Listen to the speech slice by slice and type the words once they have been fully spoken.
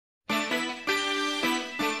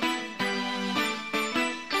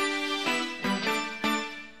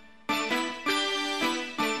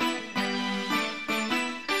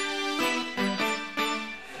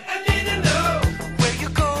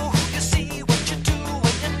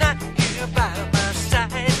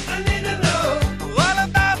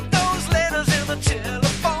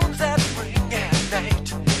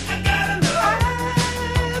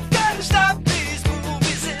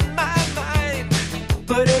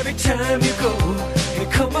every time you go, you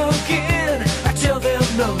come again. I tell them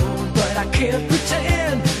no, but I can't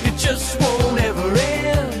pretend it just won't ever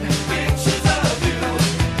end. Pictures of you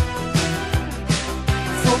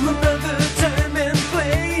from another time and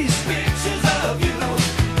place. Pictures of you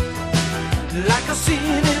like a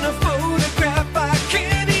scene in a photograph I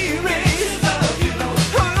can't erase. Pictures of you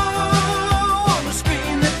on the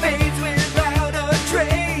screen that fades without a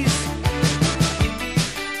trace.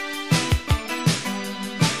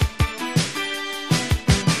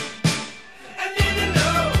 I need to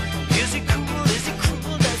know, is he cool, is he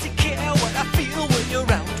cruel, does he care what I feel when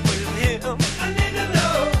you're out with him? I need to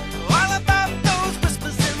know all about those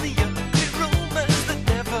whispers in the ugly rumors that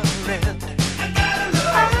never end. I gotta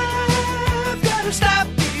know, I've gotta stop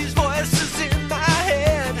these voices in my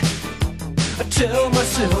head. I tell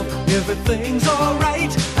myself everything's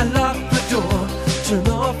alright. I lock the door, turn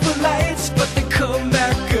off the lights, but they come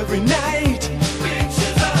back every night.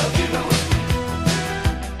 Pictures of you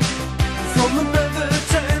from another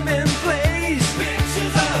time and place.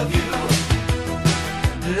 Pictures of you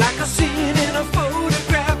like a scene in a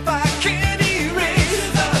photograph I can't erase.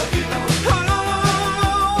 Pictures of you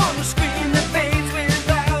on the screen that fades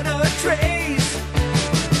without a trace.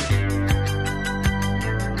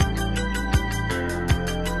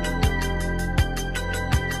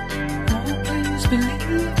 Oh, please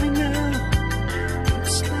believe me now.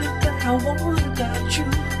 It's not that I want about you.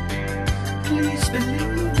 Please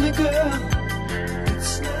believe me, girl.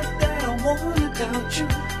 It's not that I want about you.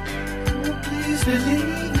 Oh, please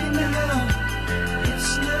believe me now.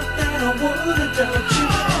 It's not that I want about you.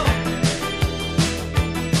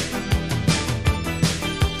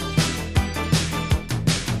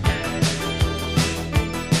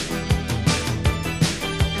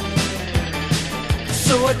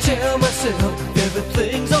 So I tell myself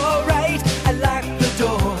everything's